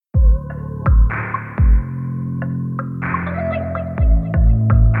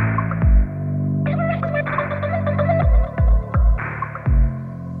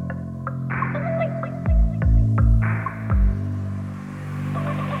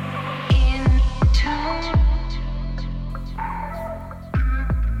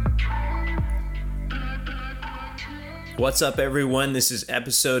What's up, everyone? This is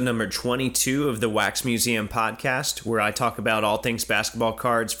episode number 22 of the Wax Museum podcast, where I talk about all things basketball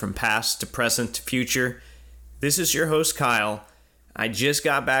cards from past to present to future. This is your host, Kyle. I just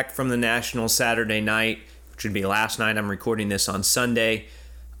got back from the National Saturday night, which would be last night. I'm recording this on Sunday.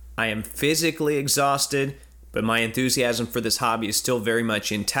 I am physically exhausted, but my enthusiasm for this hobby is still very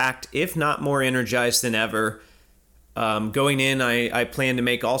much intact, if not more energized than ever. Going in, I plan to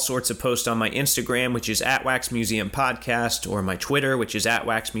make all sorts of posts on my Instagram, which is at Wax Museum Podcast, or my Twitter, which is at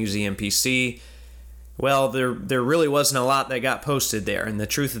Wax Museum PC. Well, there really wasn't a lot that got posted there, and the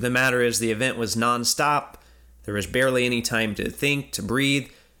truth of the matter is the event was nonstop. There was barely any time to think, to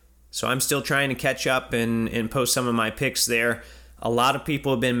breathe, so I'm still trying to catch up and post some of my pics there. A lot of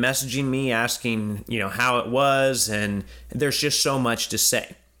people have been messaging me asking, how it was, and there's just so much to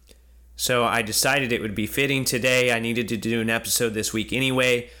say. So I decided it would be fitting today. I needed to do an episode this week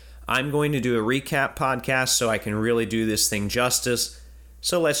anyway. I'm going to do a recap podcast so I can really do this thing justice.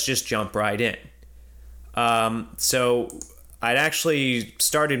 So let's just jump right in. So I'd actually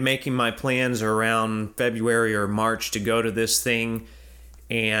started making my plans around February or March to go to this thing.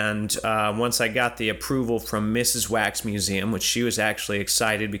 And once I got the approval from Mrs. Wax Museum, which she was actually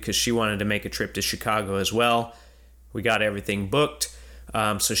excited because she wanted to make a trip to Chicago as well, we got everything booked.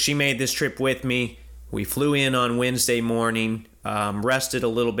 So she made this trip with me. We flew in on Wednesday morning, rested a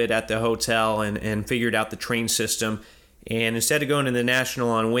little bit at the hotel and figured out the train system. And instead of going to the National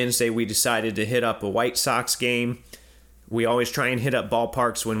on Wednesday, we decided to hit up a White Sox game. We always try and hit up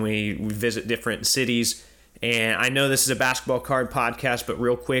ballparks when we visit different cities. And I know this is a basketball card podcast, but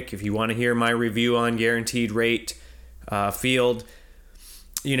real quick, if you want to hear my review on Guaranteed Rate Field,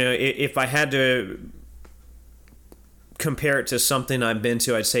 if I had to compare it to something I've been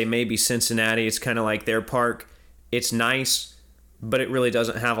to, I'd say maybe Cincinnati. It's kind of like their park. It's nice, but it really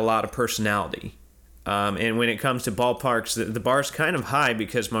doesn't have a lot of personality. And when it comes to ballparks, the bar's kind of high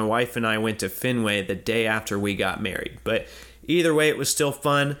because my wife and I went to Fenway the day after we got married. But either way, it was still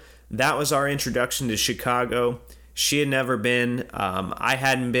fun. That was our introduction to Chicago. She had never been. I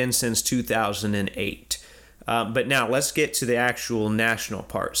hadn't been since 2008. But now let's get to the actual National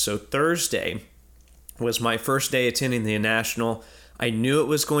part. So Thursday was my first day attending the National. I knew it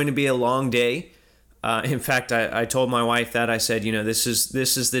was going to be a long day. In fact, I told my wife that. I said, this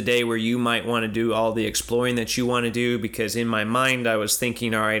is the day where you might want to do all the exploring that you want to do, because in my mind I was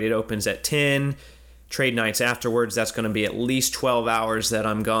thinking, all right, it opens at 10, trade nights afterwards. That's going to be at least 12 hours that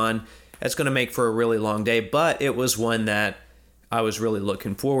I'm gone. That's going to make for a really long day, but it was one that I was really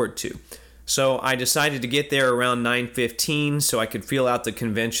looking forward to. So I decided to get there around 9:15 so I could feel out the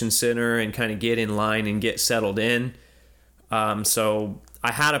convention center and kind of get in line and get settled in. So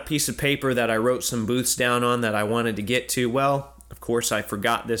I had a piece of paper that I wrote some booths down on that I wanted to get to. Well, of course, I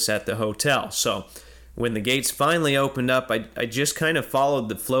forgot this at the hotel. So when the gates finally opened up, I just kind of followed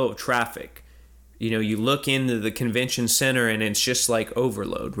the flow of traffic. You look into the convention center and it's just like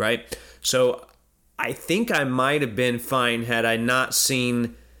overload, right? So I think I might have been fine had I not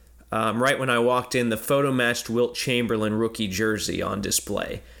seen, right when I walked in, the photo-matched Wilt Chamberlain rookie jersey on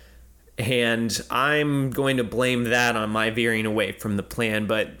display. And I'm going to blame that on my veering away from the plan,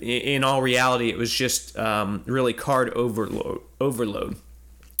 but in all reality, it was just really card overload.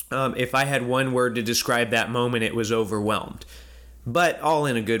 If I had one word to describe that moment, it was overwhelmed, but all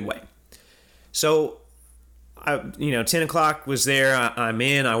in a good way. So, 10 o'clock was there. I'm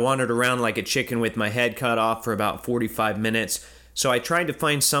in. I wandered around like a chicken with my head cut off for about 45 minutes. So I tried to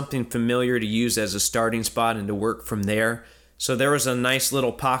find something familiar to use as a starting spot and to work from there. So there was a nice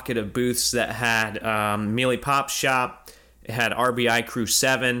little pocket of booths that had Mealy Pop's shop. It had RBI Crew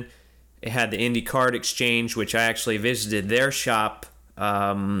 7. It had the Indy Card Exchange, which I actually visited their shop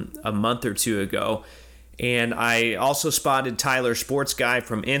a month or two ago. And I also spotted Tyler Sports Guy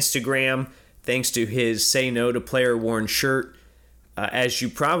from Instagram, thanks to his Say No to Player Worn shirt. As you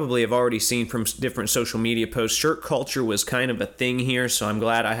probably have already seen from different social media posts, shirt culture was kind of a thing here, so I'm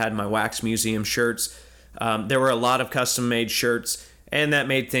glad I had my Wax Museum shirts. There were a lot of custom-made shirts, and that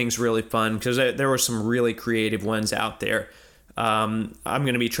made things really fun because there were some really creative ones out there. I'm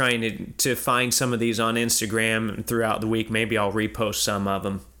going to be trying to find some of these on Instagram throughout the week. Maybe I'll repost some of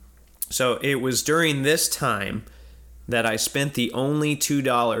them. So it was during this time that I spent the only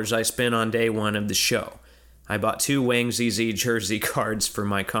 $2 I spent on day one of the show. I bought 2 Wang ZZ jersey cards for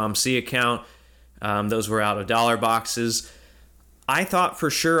my ComC account. Those were out of dollar boxes. I thought for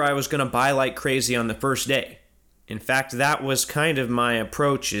sure I was going to buy like crazy on the first day. In fact, that was kind of my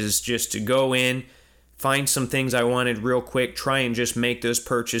approach, is just to go in, find some things I wanted real quick, try and just make those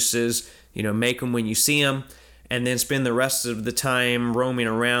purchases, make them when you see them, and then spend the rest of the time roaming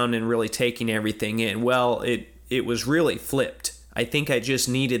around and really taking everything in. Well, it it was really flipped. I think I just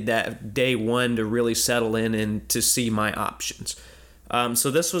needed that day one to really settle in and to see my options.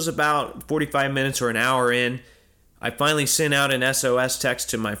 So this was about 45 minutes or an hour in. I finally sent out an SOS text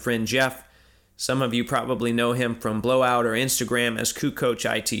to my friend Jeff. Some of you probably know him from Blowout or Instagram as Coach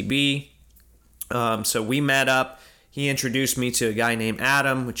ITB. So we met up. He introduced me to a guy named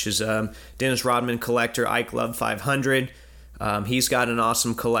Adam, which is Dennis Rodman collector, Ike Love 500. He's got an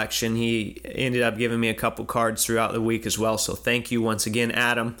awesome collection. He ended up giving me a couple cards throughout the week as well. So thank you once again,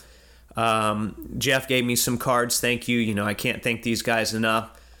 Adam. Jeff gave me some cards. Thank you. You know, I can't thank these guys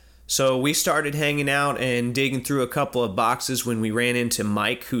enough. So we started hanging out and digging through a couple of boxes when we ran into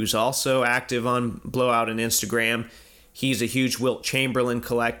Mike, who's also active on Blowout and Instagram. He's a huge Wilt Chamberlain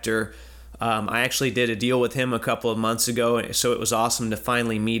collector. I actually did a deal with him a couple of months ago, so it was awesome to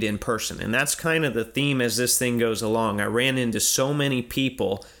finally meet in person. And that's kind of the theme as this thing goes along. I ran into so many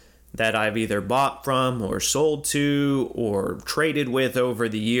people that I've either bought from or sold to or traded with over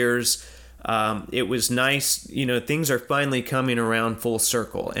the years. It was nice, you know, things are finally coming around full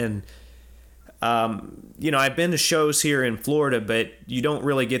circle. And, you know, I've been to shows here in Florida, but you don't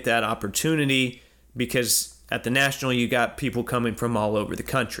really get that opportunity because at the National, you got people coming from all over the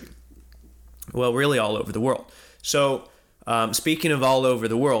country. Well, really all over the world. So, speaking of all over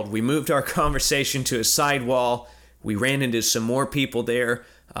the world, we moved our conversation to a sidewall. We ran into some more people there.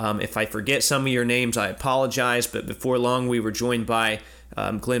 If I forget some of your names, I apologize. But before long, we were joined by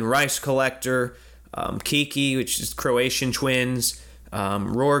Glenn Rice Collector, Kiki, which is Croatian Twins,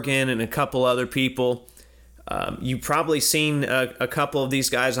 Rorgan, and a couple other people. You've probably seen a couple of these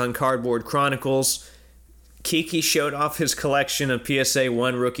guys on Cardboard Chronicles. Kiki showed off his collection of PSA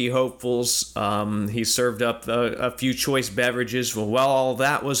 1 rookie hopefuls. He served up a few choice beverages while all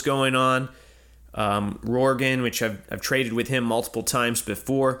that was going on. Rorgan, which I've traded with him multiple times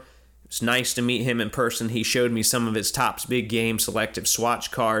before. It's nice to meet him in person. He showed me some of his Topps Big Game selective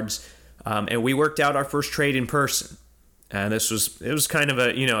swatch cards, and we worked out our first trade in person. And it was kind of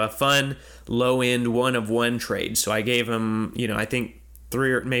a fun low end 1-of-1 trade. So I gave him I think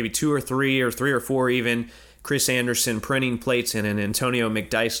 3 or maybe 2 or 3 or 3 or 4 even Chris Anderson printing plates and an Antonio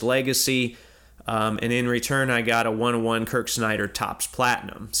McDyess Legacy. And in return, I got a 1-of-1 Kirk Snyder Topps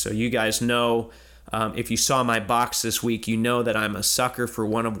Platinum. So you guys know, if you saw my box this week, you know that I'm a sucker for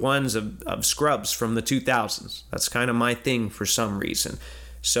 1-of-1s of scrubs from the 2000s. That's kind of my thing for some reason.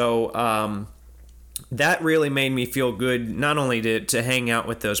 So that really made me feel good, not only to hang out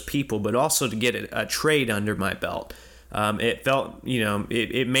with those people, but also to get a trade under my belt. It felt,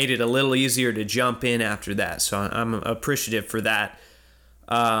 it made it a little easier to jump in after that. So I'm appreciative for that.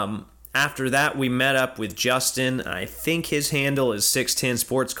 After that, we met up with Justin. I think his handle is 610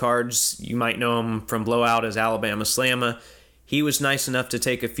 Sports Cards. You might know him from Blowout as Alabama Slamma. He was nice enough to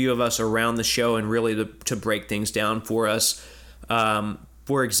take a few of us around the show and really to break things down for us.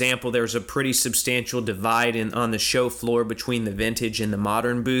 For example, there's a pretty substantial divide on the show floor between the vintage and the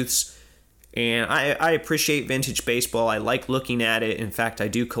modern booths. And I appreciate vintage baseball. I like looking at it. In fact, I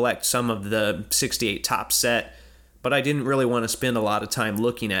do collect some of the 68 Topps set, but I didn't really want to spend a lot of time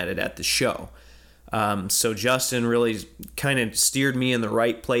looking at it at the show. So Justin really kind of steered me in the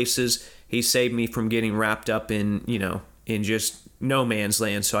right places. He saved me from getting wrapped up in just no man's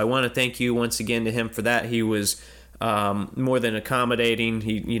land. So I want to thank you once again to him for that. He was more than accommodating.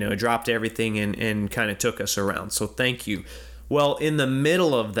 He dropped everything and kind of took us around. So thank you. Well, in the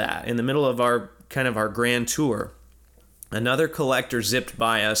middle of that, in the middle of our grand tour, another collector zipped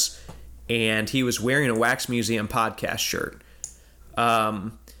by us, and he was wearing a Wax Museum podcast shirt.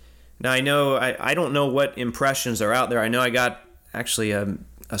 Now, I know I don't know what impressions are out there. I know I got actually a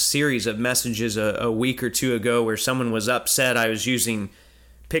series of messages a week or two ago where someone was upset I was using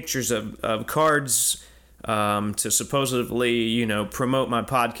pictures of cards to supposedly, promote my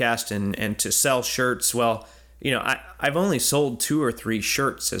podcast and to sell shirts. Well, I've only sold 2 or 3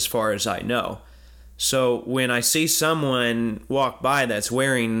 shirts as far as I know. So when I see someone walk by that's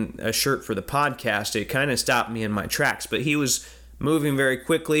wearing a shirt for the podcast, it kind of stopped me in my tracks. But he was moving very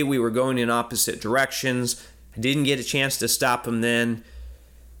quickly. We were going in opposite directions. I didn't get a chance to stop him then.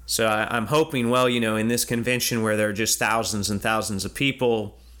 So I'm hoping, in this convention where there are just thousands and thousands of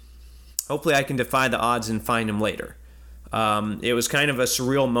people, hopefully I can defy the odds and find him later. It was kind of a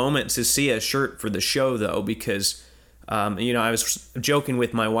surreal moment to see a shirt for the show, though, because, I was joking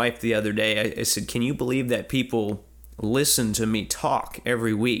with my wife the other day. I said, can you believe that people listen to me talk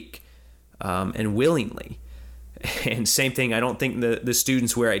every week and willingly? And same thing, I don't think the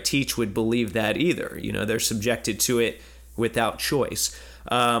students where I teach would believe that either. They're subjected to it without choice.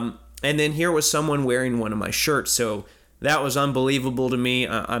 And then here was someone wearing one of my shirts. So That was unbelievable to me.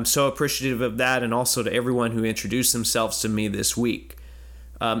 I'm so appreciative of that, and also to everyone who introduced themselves to me this week.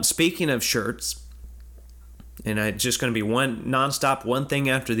 Speaking of shirts, and it's just going to be one thing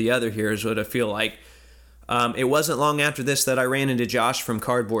after the other here is what I feel like. It wasn't long after this that I ran into Josh from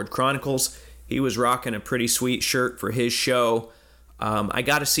Cardboard Chronicles. He was rocking a pretty sweet shirt for his show. I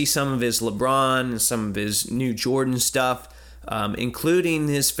got to see some of his LeBron and some of his new Jordan stuff, including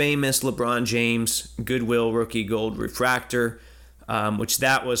his famous LeBron James Goodwill Rookie Gold Refractor, which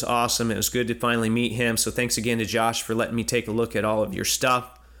that was awesome. It was good to finally meet him. So thanks again to Josh for letting me take a look at all of your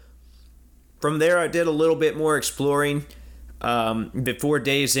stuff. From there, I did a little bit more exploring. Before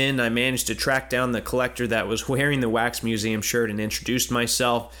day's end, I managed to track down the collector that was wearing the Wax Museum shirt and introduced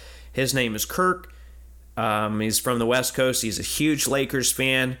myself. His name is Kirk. He's from the West Coast. He's a huge Lakers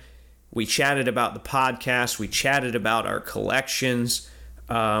fan. We chatted about the podcast. We chatted about our collections.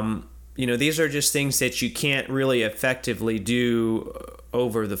 These are just things that you can't really effectively do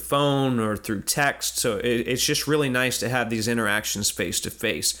over the phone or through text. So it's just really nice to have these interactions face to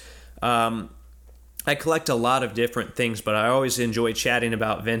face. I collect a lot of different things, but I always enjoy chatting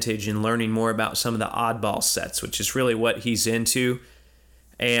about vintage and learning more about some of the oddball sets, which is really what he's into.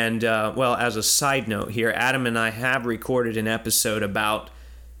 And, as a side note here, Adam and I have recorded an episode about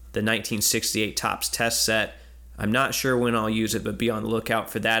the 1968 Topps test set. I'm not sure when I'll use it, but be on the lookout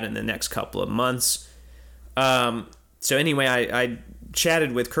for that in the next couple of months. So anyway, I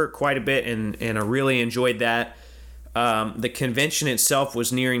chatted with Kirk quite a bit, and I really enjoyed that. The convention itself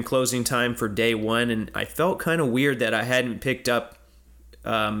was nearing closing time for day one, and I felt kind of weird that I hadn't picked up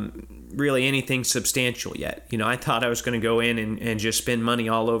really anything substantial yet. I thought I was going to go in and just spend money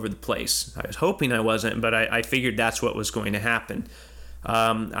all over the place. I was hoping I wasn't, but I figured that's what was going to happen.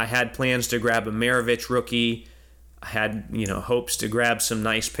 I had plans to grab a Maravich rookie. I had, hopes to grab some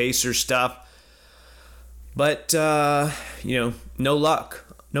nice Pacers stuff. But, no luck.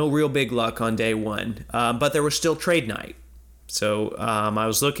 No real big luck on day one. But there was still trade night. So I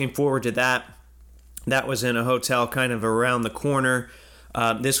was looking forward to that. That was in a hotel kind of around the corner.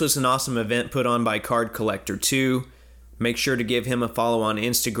 This was an awesome event put on by Card Collector 2. Make sure to give him a follow on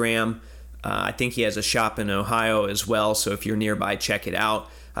Instagram. I think he has a shop in Ohio as well, so if you're nearby, check it out.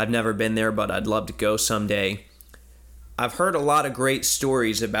 I've never been there, but I'd love to go someday. I've heard a lot of great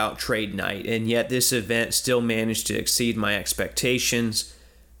stories about trade night, and yet this event still managed to exceed my expectations.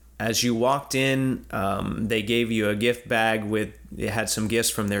 As you walked in, they gave you a gift bag it had some gifts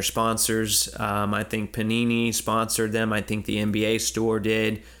from their sponsors. I think Panini sponsored them. I think the NBA store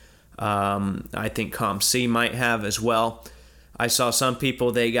did. I think ComC might have as well. I saw some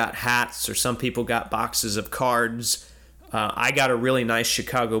people, they got hats, or some people got boxes of cards. I got a really nice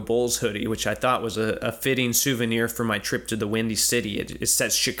Chicago Bulls hoodie, which I thought was a fitting souvenir for my trip to the Windy City. It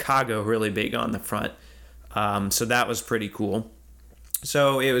says Chicago really big on the front. So that was pretty cool.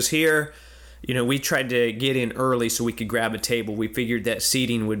 So it was here. We tried to get in early so we could grab a table. We figured that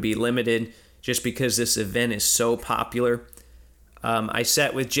seating would be limited just because this event is so popular. I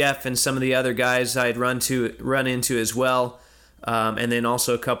sat with Jeff and some of the other guys I'd run into as well. And then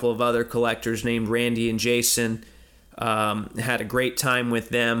also a couple of other collectors named Randy and Jason. Had a great time with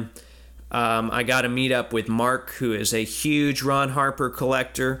them. I got to meet up with Mark, who is a huge Ron Harper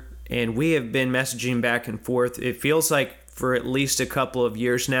collector, and we have been messaging back and forth. It feels like for at least a couple of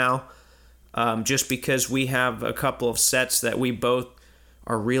years now, just because we have a couple of sets that we both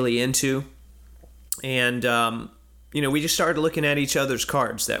are really into. And, we just started looking at each other's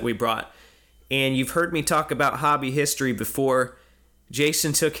cards that we brought. And you've heard me talk about hobby history before.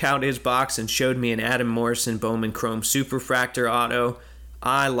 Jason took out his box and showed me an Adam Morrison Bowman Chrome Superfractor auto.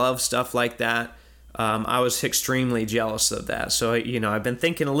 I love stuff like that. I was extremely jealous of that. So, I've been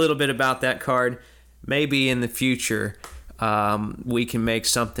thinking a little bit about that card. Maybe in the future, we can make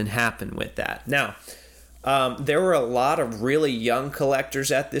something happen with that. Now, there were a lot of really young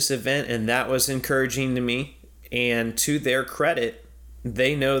collectors at this event, and that was encouraging to me. And to their credit,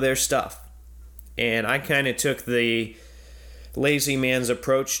 they know their stuff. And I kind of took the lazy man's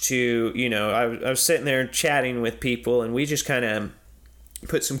approach to, I was sitting there chatting with people, and we just kind of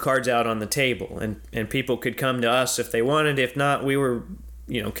put some cards out on the table, and people could come to us if they wanted. If not, we were,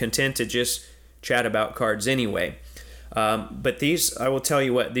 content to just chat about cards anyway. But these, I will tell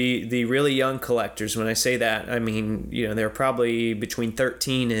you what, the really young collectors, when I say that, I mean, they're probably between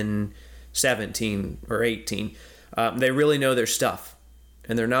 13 and 17 or 18. They really know their stuff.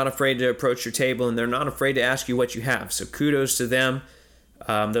 And they're not afraid to approach your table, and they're not afraid to ask you what you have. So kudos to them.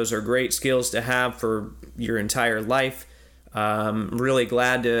 Those are great skills to have for your entire life. Really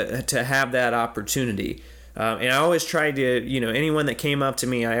glad to have that opportunity. And I always try to, anyone that came up to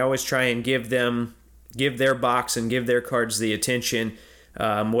me, I always try and give them give their box and give their cards the attention,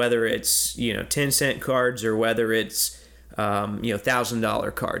 whether it's 10-cent cards or whether it's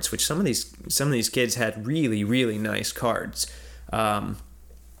 $1,000 cards, which some of these kids had really, really nice cards.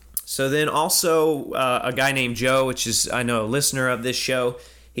 So then also a guy named Joe, which is, I know, a listener of this show,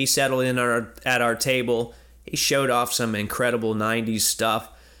 he settled in at our table. He showed off some incredible 90s stuff.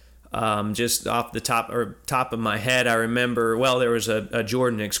 Just off the top of my head, I remember, well, there was a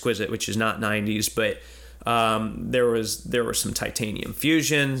Jordan Exquisite, which is not 90s, but there were some titanium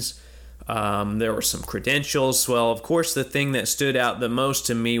fusions. There were some credentials. Well, of course, the thing that stood out the most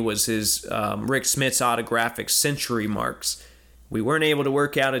to me was his Rick Smits autographic Century marks. We weren't able to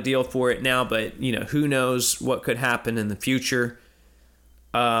work out a deal for it now, but who knows what could happen in the future.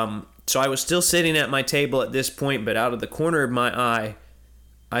 So I was still sitting at my table at this point, but out of the corner of my eye,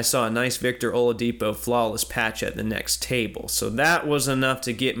 I saw a nice Victor Oladipo flawless patch at the next table. So that was enough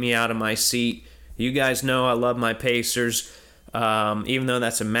to get me out of my seat. You guys know I love my Pacers. Even though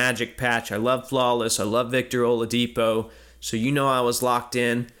that's a Magic patch, I love flawless. I love Victor Oladipo. So I was locked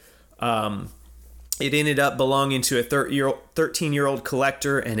in. It ended up belonging to a 13-year-old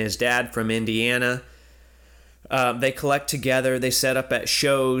collector and his dad from Indiana. They collect together. They set up at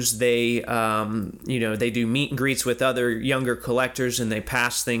shows. They, they do meet and greets with other younger collectors, and they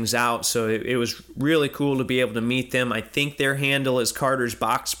pass things out. So it was really cool to be able to meet them. I think their handle is Carter's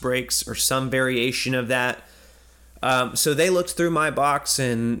Box Breaks or some variation of that. So they looked through my box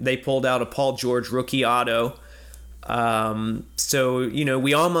and they pulled out a Paul George rookie auto.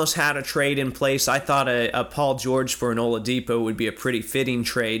 We almost had a trade in place. I thought a Paul George for an Oladipo would be a pretty fitting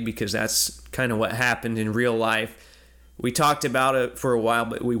trade because that's kind of what happened in real life. We talked about it for a while,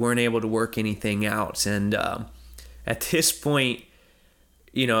 but we weren't able to work anything out. And at this point,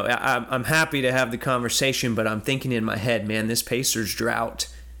 I'm happy to have the conversation, but I'm thinking in my head, man, this Pacers drought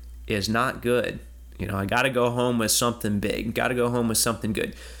is not good. I got to go home with something big. Got to go home with something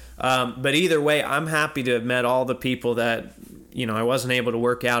good. But either way, I'm happy to have met all the people that, I wasn't able to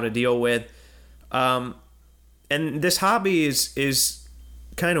work out a deal with. And this hobby is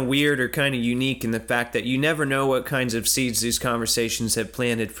kind of weird or kind of unique in the fact that you never know what kinds of seeds these conversations have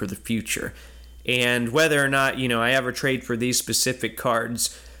planted for the future. And whether or not, I ever trade for these specific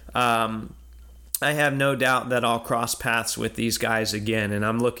cards, I have no doubt that I'll cross paths with these guys again, and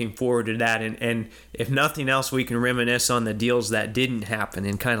I'm looking forward to that. And if nothing else, we can reminisce on the deals that didn't happen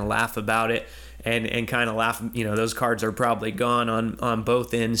and kind of laugh about it and kind of laugh. Those cards are probably gone on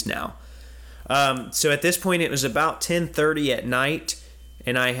both ends now. So at this point, it was about 10:30 at night,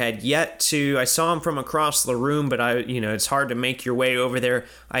 and I saw him from across the room, but it's hard to make your way over there.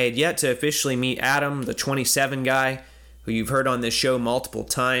 I had yet to officially meet Adam, the 27 guy, who you've heard on this show multiple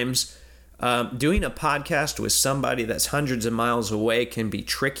times. Doing a podcast with somebody that's hundreds of miles away can be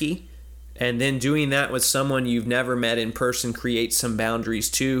tricky. And then doing that with someone you've never met in person creates some boundaries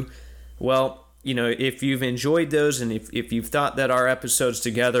too. Well, if you've enjoyed those and if you've thought that our episodes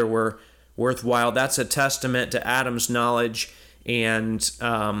together were worthwhile, that's a testament to Adam's knowledge and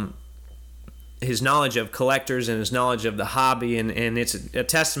his knowledge of collectors and his knowledge of the hobby. And it's a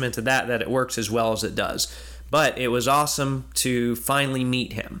testament to that it works as well as it does. But it was awesome to finally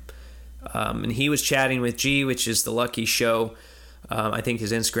meet him. And he was chatting with G, which is the Lucky Show. I think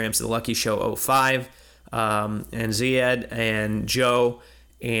his Instagram's the Lucky Show 05. And Ziad and Joe.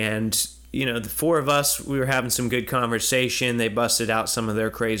 And, the four of us, we were having some good conversation. They busted out some of their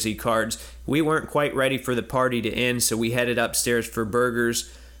crazy cards. We weren't quite ready for the party to end, so we headed upstairs for burgers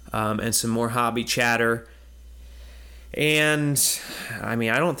and some more hobby chatter. And I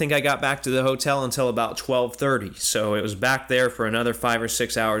don't think I got back to the hotel until about 12:30. So it was back there for another 5 or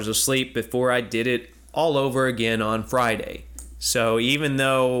 6 hours of sleep before I did it all over again on Friday. So even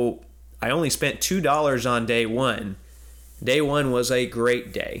though I only spent $2 on day one was a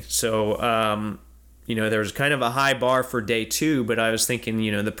great day. So, there was kind of a high bar for day two, but I was thinking,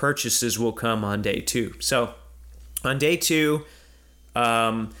 the purchases will come on day two. So on day two,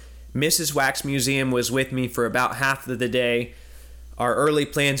 Mrs. Wax Museum was with me for about half of the day. Our early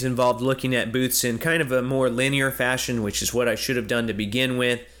plans involved looking at booths in kind of a more linear fashion, which is what I should have done to begin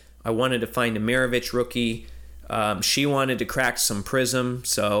with. I wanted to find a Maravich rookie. She wanted to crack some Prism,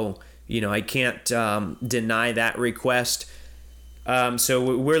 so I can't deny that request.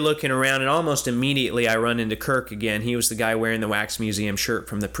 So we're looking around, and almost immediately I run into Kirk again. He was the guy wearing the Wax Museum shirt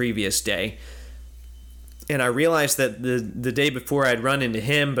from the previous day. And I realized that the day before I'd run into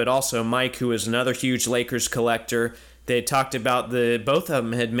him, but also Mike, who is another huge Lakers collector. They had talked about both of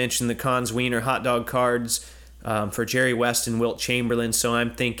them had mentioned the Cons Wiener hot dog cards for Jerry West and Wilt Chamberlain. So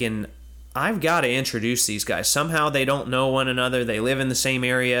I'm thinking, I've got to introduce these guys. Somehow they don't know one another. They live in the same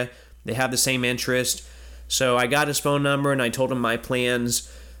area. They have the same interest. So I got his phone number and I told him my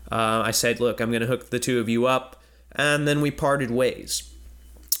plans. I said, look, I'm going to hook the two of you up. And then we parted ways.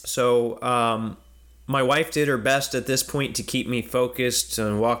 So my wife did her best at this point to keep me focused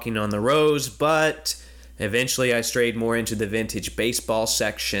on walking on the rows, but eventually I strayed more into the vintage baseball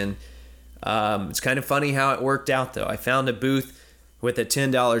section. It's kind of funny how it worked out, though. I found a booth with a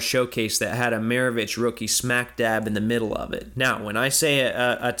 $10 showcase that had a Maravich rookie smack dab in the middle of it. Now, when I say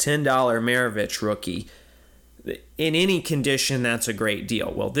a $10 Maravich rookie, in any condition, that's a great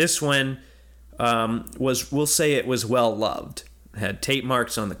deal. Well, this one we'll say it was well loved. It had tape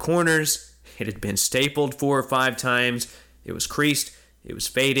marks on the corners. It had been stapled 4 or 5 times. It was creased. It was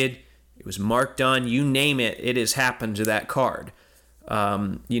faded. It was marked on. You name it, it has happened to that card.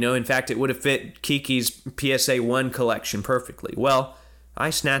 In fact, it would have fit Kiki's PSA 1 collection perfectly. Well, I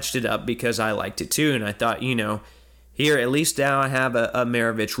snatched it up because I liked it too, and I thought, here, at least now I have a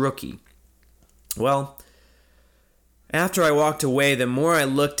Maravich rookie. Well, after I walked away, the more I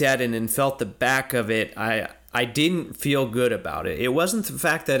looked at it and felt the back of it, I didn't feel good about it. It wasn't the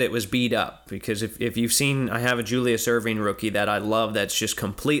fact that it was beat up, because if you've seen, I have a Julius Erving rookie that I love that's just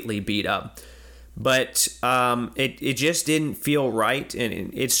completely beat up. But it just didn't feel right,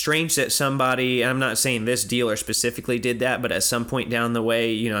 and it's strange that somebody, I'm not saying this dealer specifically did that, but at some point down the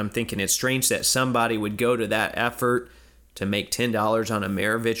way, I'm thinking it's strange that somebody would go to that effort to make $10 on a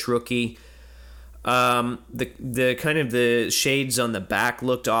Maravich rookie. The kind of the shades on the back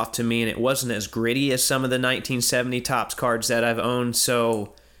looked off to me, and it wasn't as gritty as some of the 1970 Topps cards that I've owned,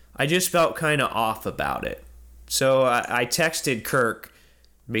 so I just felt kind of off about it. So I texted Kirk,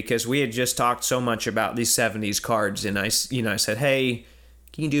 because we had just talked so much about these 70s cards, and I said, hey,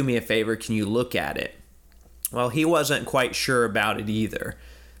 can you do me a favor? Can you look at it? Well, he wasn't quite sure about it either.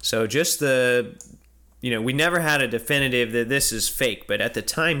 So just we never had a definitive that this is fake, but at the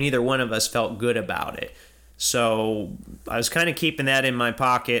time, neither one of us felt good about it. So I was kind of keeping that in my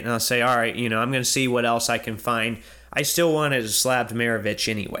pocket, and I'll say, all right, I'm going to see what else I can find. I still wanted a slabbed Maravich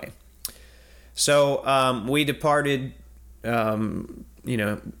anyway. So we departed.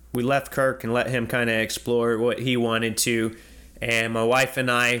 We left Kirk and let him kind of explore what he wanted to. And my wife and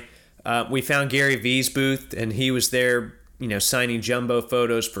I, we found Gary V's booth, and he was there, signing jumbo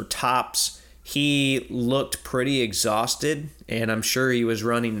photos for Topps. He looked pretty exhausted, and I'm sure he was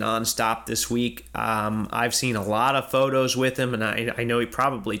running nonstop this week. I've seen a lot of photos with him, and I know he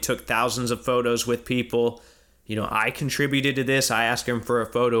probably took thousands of photos with people. I contributed to this. I asked him for a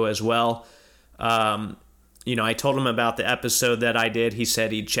photo as well. I told him about the episode that I did. He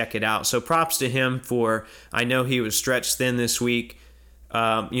said he'd check it out. So props to him I know he was stretched thin this week.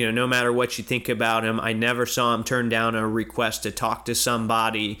 No matter what you think about him, I never saw him turn down a request to talk to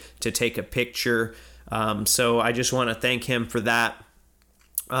somebody, to take a picture. So I just want to thank him for that.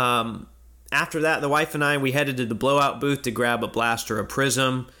 After that, the wife and I, we headed to the blowout booth to grab a blast or a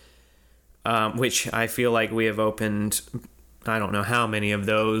prism, which I feel like we have opened, I don't know how many of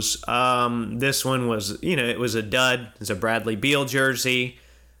those. This one was, it was a dud. It's a Bradley Beal jersey,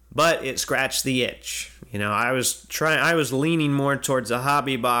 but it scratched the itch. I was leaning more towards a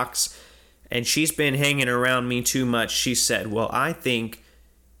hobby box, and she's been hanging around me too much. She said, well, I think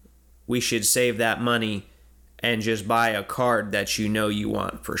we should save that money and just buy a card that you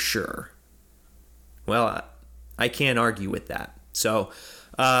want for sure. Well, I can't argue with that. So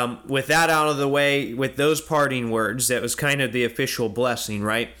with that out of the way, with those parting words, that was kind of the official blessing,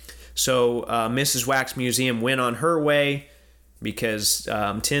 right? So Mrs. Wax Museum went on her way, because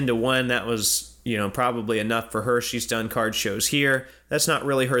 10-1, that was probably enough for her. She's done card shows here. That's not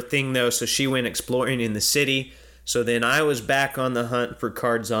really her thing, though, so she went exploring in the city. So then I was back on the hunt for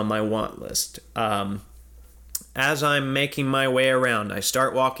cards on my want list. As I'm making my way around, I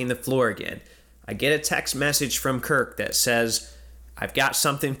start walking the floor again. I get a text message from Kirk that says, I've got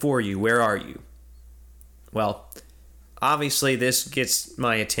something for you. Where are you? Well, obviously this gets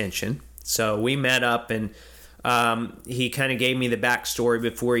my attention. So we met up, and he kind of gave me the backstory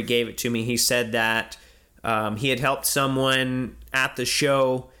before he gave it to me. He said that he had helped someone at the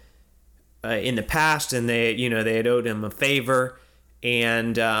show in the past, and they had owed him a favor.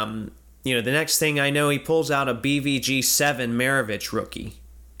 And the next thing I know, he pulls out a BVG 7 Maravich rookie,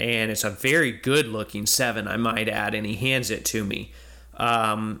 and it's a very good looking 7, I might add, and he hands it to me.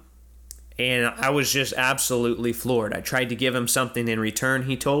 And I was just absolutely floored. I tried to give him something in return.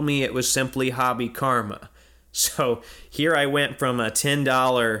 He told me it was simply hobby karma. So here I went from a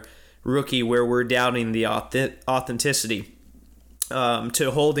 $10 rookie where we're doubting the authenticity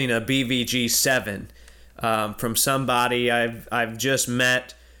to holding a BVG 7 from somebody I've just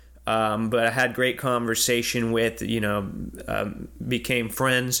met. but I had great conversation with, became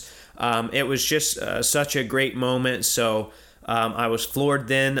friends. It was just such a great moment. So I was floored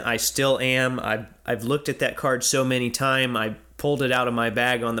then. I still am. I've looked at that card so many times. I pulled it out of my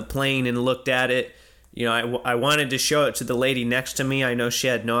bag on the plane and looked at it. I wanted to show it to the lady next to me. I know she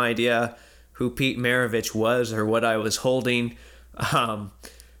had no idea who Pete Maravich was or what I was holding.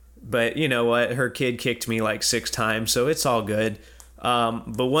 But you know what? Her kid kicked me like 6 times, so it's all good.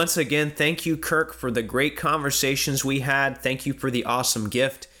 But once again, thank you, Kirk, for the great conversations we had. Thank you for the awesome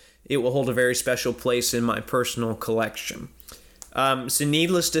gift. It will hold a very special place in my personal collection. So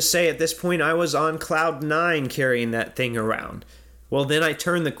needless to say, at this point, I was on cloud 9 carrying that thing around. Well, then I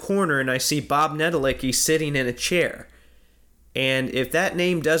turn the corner and I see Bob Nedelicki sitting in a chair. And if that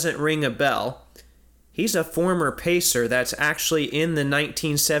name doesn't ring a bell, he's a former Pacer that's actually in the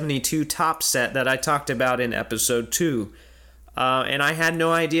 1972 Top Set that I talked about in episode 2. And I had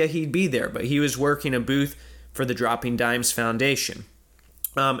no idea he'd be there, but he was working a booth for the Dropping Dimes Foundation.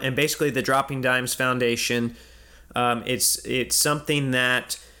 And basically the Dropping Dimes Foundation, it's something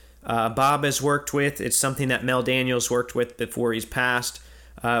that Bob has worked with. It's something that Mel Daniels worked with before he's passed.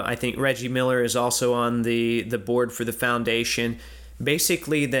 I think Reggie Miller is also on the board for the foundation.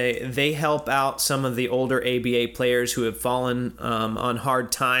 Basically, they help out some of the older ABA players who have fallen on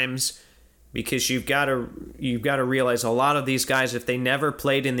hard times, because you've got to realize a lot of these guys, if they never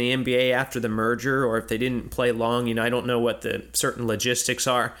played in the NBA after the merger, or if they didn't play long, I don't know what the certain logistics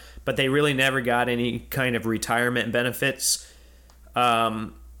are, but they really never got any kind of retirement benefits.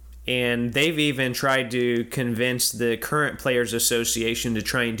 And they've even tried to convince the current Players Association to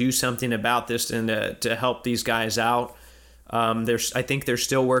try and do something about this and to help these guys out. I think they're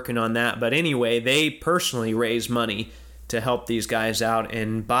still working on that. But anyway, they personally raise money to help these guys out,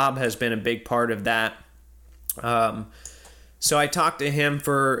 and Bob has been a big part of that. So I talked to him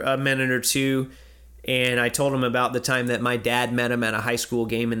for a minute or two, and I told him about the time that my dad met him at a high school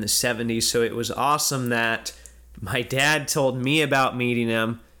game in the 70s. So it was awesome that my dad told me about meeting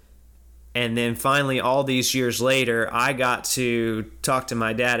him. And then finally, all these years later, I got to talk to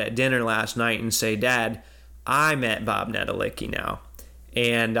my dad at dinner last night and say, Dad, I met Bob Nedelicki now.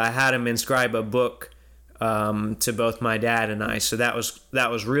 And I had him inscribe a book to both my dad and I. So that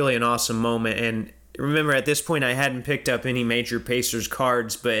was really an awesome moment. And remember, at this point, I hadn't picked up any major Pacers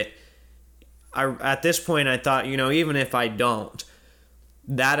cards. But at this point, I thought, even if I don't,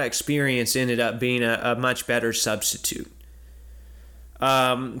 that experience ended up being a much better substitute.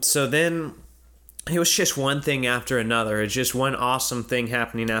 So then it was just one thing after another. It's just one awesome thing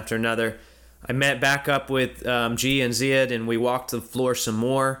happening after another. I met back up with G and Ziad, and we walked the floor some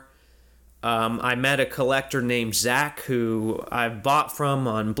more. I met a collector named Zach, who I've bought from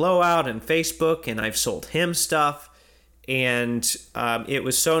on Blowout and Facebook, and I've sold him stuff. And it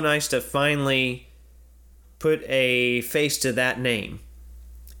was so nice to finally put a face to that name.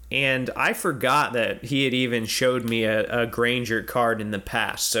 And I forgot that he had even showed me a Granger card in the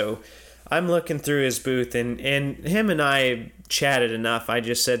past. So I'm looking through his booth, and him and I chatted enough. I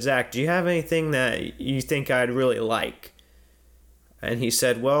just said, Zach, do you have anything that you think I'd really like? And he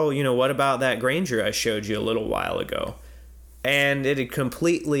said, well, what about that Granger I showed you a little while ago? And it had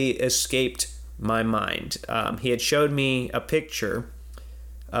completely escaped my mind. He had showed me a picture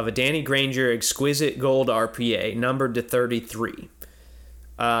of a Danny Granger Exquisite Gold RPA, numbered to 33.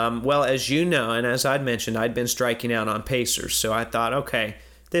 Well, as you know, and as I'd mentioned, I'd been striking out on Pacers, so I thought, okay,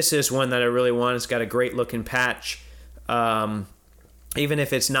 this is one that I really want. It's got a great-looking patch. Even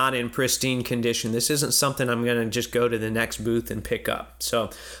if it's not in pristine condition, this isn't something I'm going to just go to the next booth and pick up. So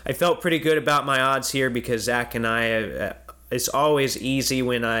I felt pretty good about my odds here, because Zach and I, it's always easy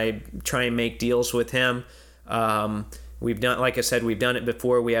when I try and make deals with him. We've done, like I said, we've done it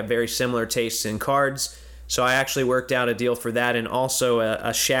before. We have very similar tastes in cards. So I actually worked out a deal for that, and also a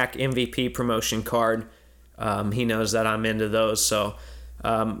Shaq MVP promotion card. He knows that I'm into those. So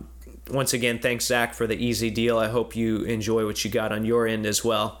once again, thanks, Zach, for the easy deal. I hope you enjoy what you got on your end as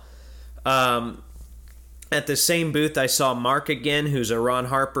well. At the same booth, I saw Mark again, who's a Ron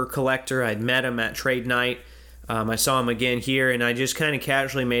Harper collector. I'd met him at trade night. I saw him again here, and I just kind of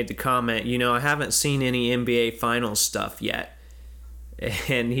casually made the comment, I haven't seen any NBA Finals stuff yet.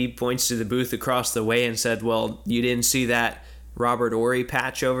 And he points to the booth across the way and said, well, you didn't see that Robert Horry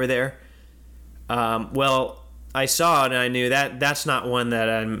patch over there? Well, I saw it, and I knew that's not one that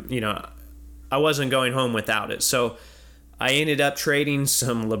I wasn't going home without it. So I ended up trading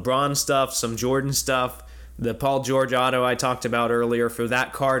some LeBron stuff, some Jordan stuff, the Paul George auto I talked about earlier for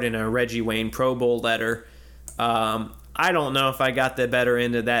that card, and a Reggie Wayne Pro Bowl letter. I don't know if I got the better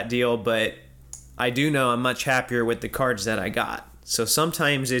end of that deal, but I do know I'm much happier with the cards that I got. So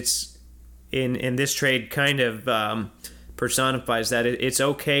sometimes it's in this trade kind of personifies that it's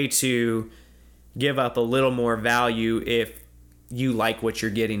okay to give up a little more value if you like what you're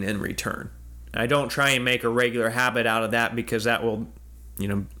getting in return. I don't try and make a regular habit out of that because that will,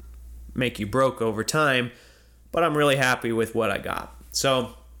 make you broke over time, but I'm really happy with what I got.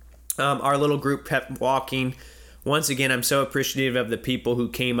 So our little group kept walking. Once again, I'm so appreciative of the people who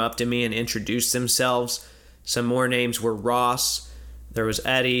came up to me and introduced themselves. Some more names were Ross, there was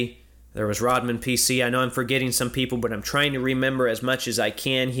Eddie, there was Rodman PC. I know I'm forgetting some people, but I'm trying to remember as much as I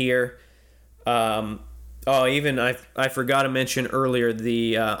can here. I forgot to mention earlier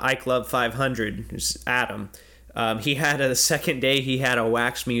the iClub 500, is Adam. He had the second day, he had a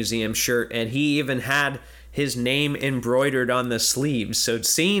Wax Museum shirt, and he even had his name embroidered on the sleeves. So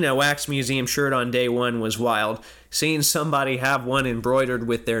seeing a Wax Museum shirt on day one was wild. Seeing somebody have one embroidered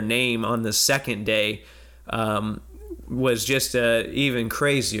with their name on the second day was just even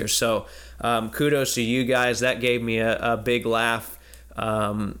crazier. So kudos to you guys. That gave me a big laugh.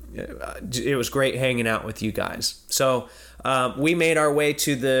 It was great hanging out with you guys. So we made our way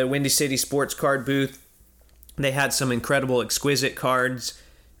to the Windy City Sports Card booth. They had some incredible exquisite cards.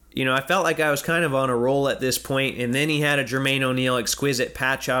 I felt like I was kind of on a roll at this point, and then he had a Jermaine O'Neal exquisite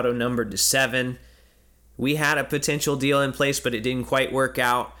patch auto numbered to 7. We had a potential deal in place, but it didn't quite work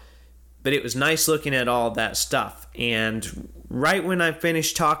out. But it was nice looking at all that stuff. And right when I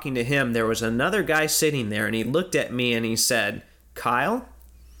finished talking to him, there was another guy sitting there, and he looked at me and he said, "Kyle?"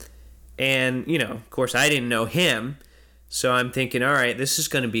 And, of course, I didn't know him. So I'm thinking, all right, this is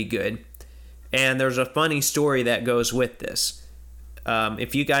going to be good. And there's a funny story that goes with this.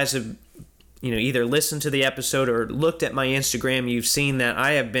 If you guys have, either listened to the episode or looked at my Instagram, you've seen that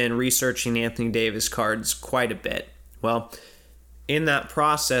I have been researching Anthony Davis cards quite a bit. Well, in that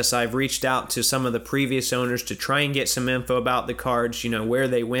process, I've reached out to some of the previous owners to try and get some info about the cards, where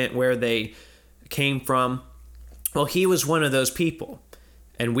they went, where they came from. Well, he was one of those people,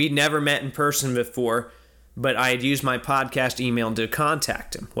 and we'd never met in person before, but I had used my podcast email to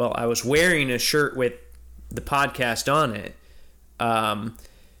contact him. Well, I was wearing a shirt with the podcast on it,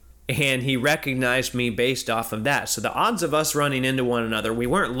 and he recognized me based off of that. So the odds of us running into one another, we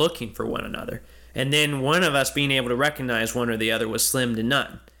weren't looking for one another, and then one of us being able to recognize one or the other was slim to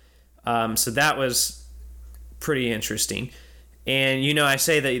none. So that was pretty interesting. And, I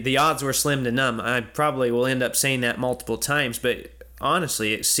say that the odds were slim to none. I probably will end up saying that multiple times, but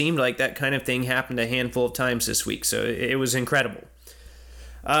honestly, it seemed like that kind of thing happened a handful of times this week, so it was incredible.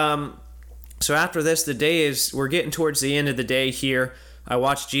 So after this, we're getting towards the end of the day here. I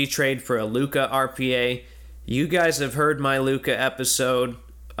watched G-Trade for a Luka RPA. You guys have heard my Luka episode.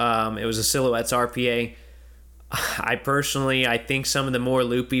 It was a Silhouettes RPA. I think some of the more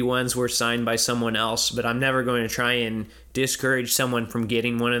loopy ones were signed by someone else, but I'm never going to try and discourage someone from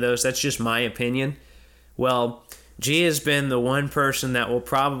getting one of those. That's just my opinion. Well, G has been the one person that will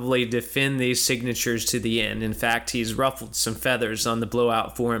probably defend these signatures to the end. In fact, he's ruffled some feathers on the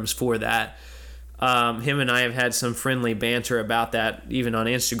Blowout forums for that. Him and I have had some friendly banter about that, even on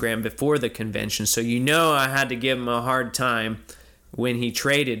Instagram before the convention. So I had to give him a hard time when he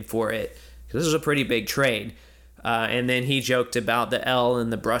traded for it. This was a pretty big trade. And then he joked about the L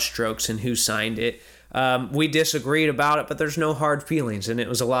and the brushstrokes and who signed it. We disagreed about it, but there's no hard feelings, and it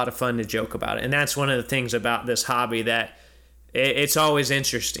was a lot of fun to joke about it. And that's one of the things about this hobby that it's always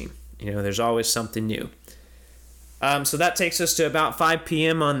interesting. There's always something new. So that takes us to about 5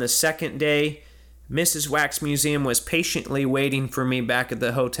 p.m. on the second day. Mrs. Wax Museum was patiently waiting for me back at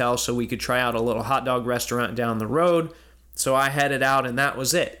the hotel so we could try out a little hot dog restaurant down the road. So I headed out, and that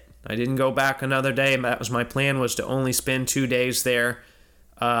was it. I didn't go back another day. That was my plan, was to only spend 2 days there.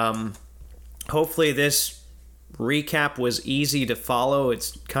 Hopefully this recap was easy to follow.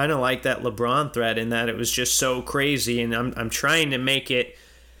 It's kind of like that LeBron thread in that it was just so crazy, and I'm trying to make it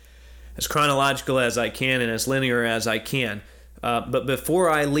as chronological as I can and as linear as I can. But before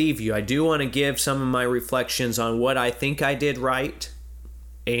I leave you, I do want to give some of my reflections on what I think I did right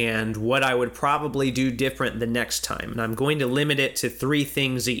and what I would probably do different the next time. And I'm going to limit it to 3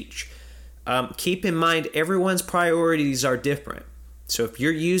 things each. Keep in mind, everyone's priorities are different. So if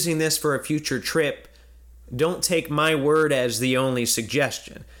you're using this for a future trip, don't take my word as the only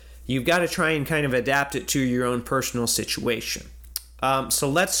suggestion. You've got to try and kind of adapt it to your own personal situation. So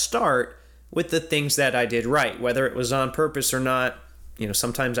let's start with the things that I did right, whether it was on purpose or not.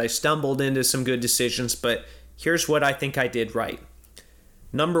 Sometimes I stumbled into some good decisions, but here's what I think I did right.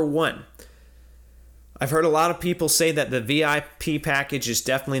 Number 1, I've heard a lot of people say that the VIP package is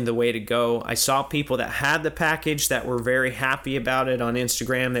definitely the way to go. I saw people that had the package that were very happy about it on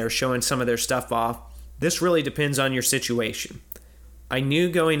Instagram. They were showing some of their stuff off. This really depends on your situation. I knew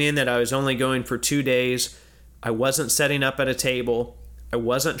going in that I was only going for 2 days. I wasn't setting up at a table. I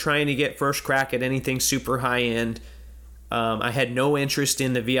wasn't trying to get first crack at anything super high end. I had no interest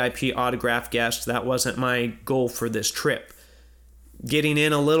in the VIP autograph guest. That wasn't my goal for this trip. Getting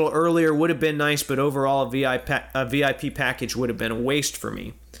in a little earlier would have been nice, but overall a VIP package would have been a waste for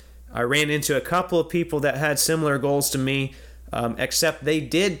me. I ran into a couple of people that had similar goals to me, except they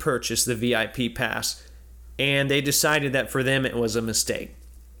did purchase the VIP pass, and they decided that for them it was a mistake.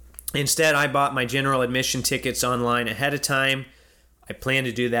 Instead, I bought my general admission tickets online ahead of time. I plan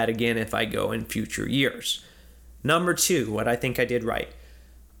to do that again if I go in future years. Number 2, what I think I did right.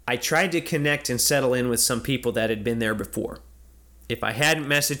 I tried to connect and settle in with some people that had been there before. If I hadn't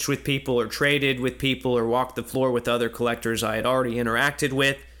messaged with people or traded with people or walked the floor with other collectors I had already interacted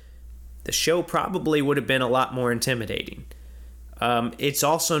with, the show probably would have been a lot more intimidating. It's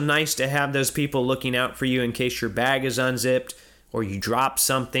also nice to have those people looking out for you in case your bag is unzipped or you drop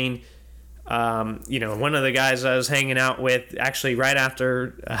something. One of the guys I was hanging out with, actually right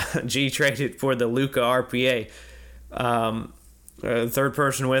after G traded for the Luka RPA, the third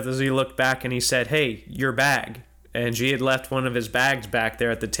person with us, he looked back and he said, "Hey, your bag." And G had left one of his bags back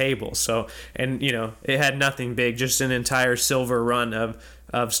there at the table. So, and it had nothing big, just an entire silver run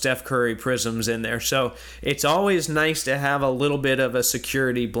of Steph Curry prisms in there. So it's always nice to have a little bit of a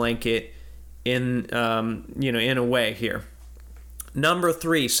security blanket in a way here. Number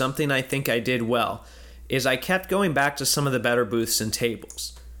 3, something I think I did well, is I kept going back to some of the better booths and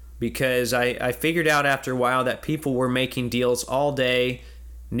tables, because I figured out after a while that people were making deals all day.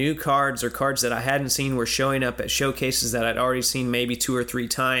 New cards or cards that I hadn't seen were showing up at showcases that I'd already seen maybe 2 or 3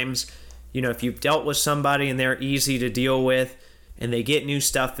 times. If you've dealt with somebody and they're easy to deal with and they get new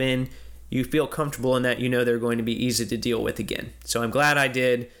stuff in, you feel comfortable in that they're going to be easy to deal with again. So I'm glad I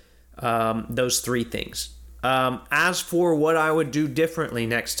did those 3 things. As for what I would do differently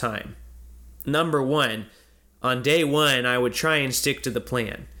next time, number 1, on day 1, I would try and stick to the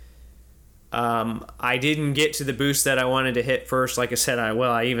plan. I didn't get to the booths that I wanted to hit first. Like I said,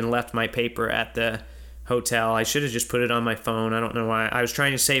 I even left my paper at the hotel. I should have just put it on my phone. I don't know why. I was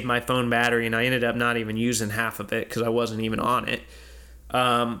trying to save my phone battery, and I ended up not even using half of it because I wasn't even on it.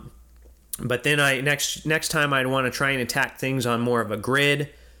 But then next time I'd want to try and attack things on more of a grid,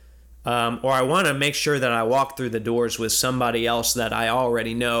 or I want to make sure that I walk through the doors with somebody else that I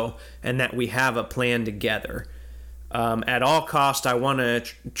already know and that we have a plan together. At all cost, I want to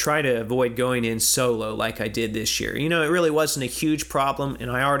try to avoid going in solo like I did this year. It really wasn't a huge problem,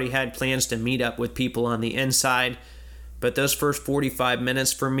 and I already had plans to meet up with people on the inside, but those first 45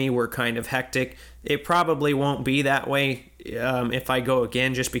 minutes for me were kind of hectic. It probably won't be that way if I go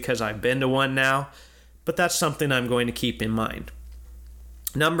again, just because I've been to one now, but that's something I'm going to keep in mind.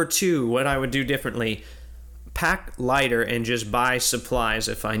 Number 2, what I would do differently, pack lighter and just buy supplies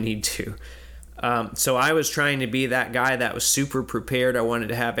if I need to. So I was trying to be that guy that was super prepared. I wanted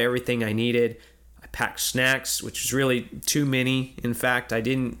to have everything I needed. I packed snacks, which was really too many. In fact, I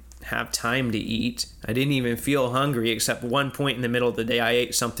didn't have time to eat. I didn't even feel hungry, except one point in the middle of the day I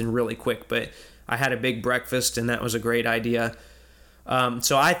ate something really quick, but I had a big breakfast, and that was a great idea.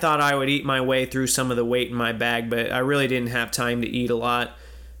 So I thought I would eat my way through some of the weight in my bag, but I really didn't have time to eat a lot.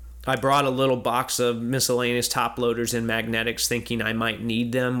 I brought a little box of miscellaneous top loaders and magnetics thinking I might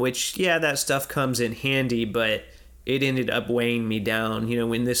need them, which, yeah, that stuff comes in handy, but it ended up weighing me down.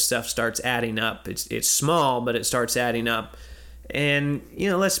 When this stuff starts adding up, it's small, but it starts adding up. And,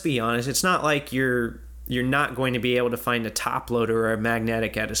 let's be honest, it's not like you're not going to be able to find a top loader or a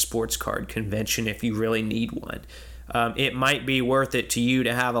magnetic at a sports card convention if you really need one. It might be worth it to you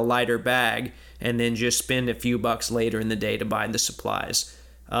to have a lighter bag and then just spend a few bucks later in the day to buy the supplies.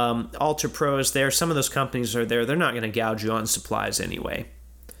 Ultra Pros there, some of those companies are there. They're not going to gouge you on supplies anyway.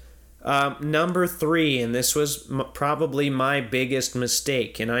 Number 3, and this was probably my biggest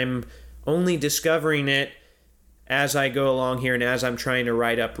mistake, and I'm only discovering it as I go along here and as I'm trying to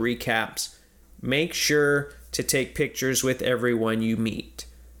write up recaps. Make sure to take pictures with everyone you meet.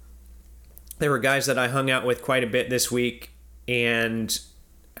 There were guys that I hung out with quite a bit this week, and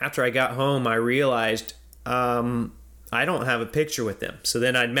after I got home, I realized I don't have a picture with them. So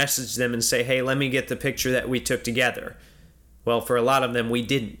then I'd message them and say, hey, let me get the picture that we took together. Well, for a lot of them, we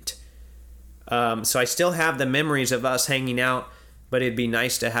didn't. So I still have the memories of us hanging out, but it'd be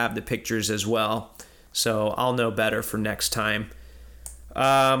nice to have the pictures as well. So I'll know better for next time.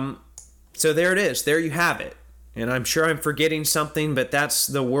 So there it is. There you have it. And I'm sure I'm forgetting something, but that's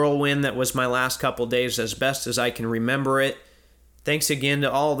the whirlwind that was my last couple days as best as I can remember it. Thanks again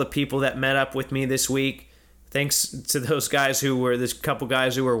to all the people that met up with me this week. Thanks to this couple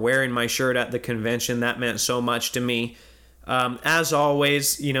guys who were wearing my shirt at the convention. That meant so much to me. As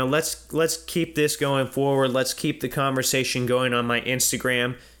always, let's keep this going forward. Let's keep the conversation going on my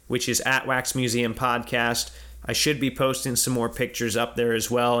Instagram, which is at Wax Museum Podcast. I should be posting some more pictures up there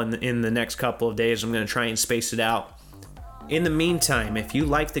as well in the next couple of days. I'm going to try and space it out. In the meantime, if you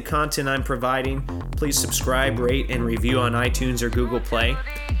like the content I'm providing, please subscribe, rate, and review on iTunes or Google Play.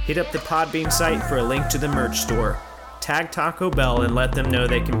 Hit up the Podbean site for a link to the merch store. Tag Taco Bell and let them know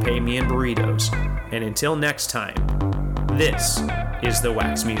they can pay me in burritos. And until next time, this is the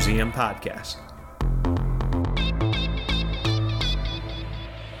Wax Museum Podcast.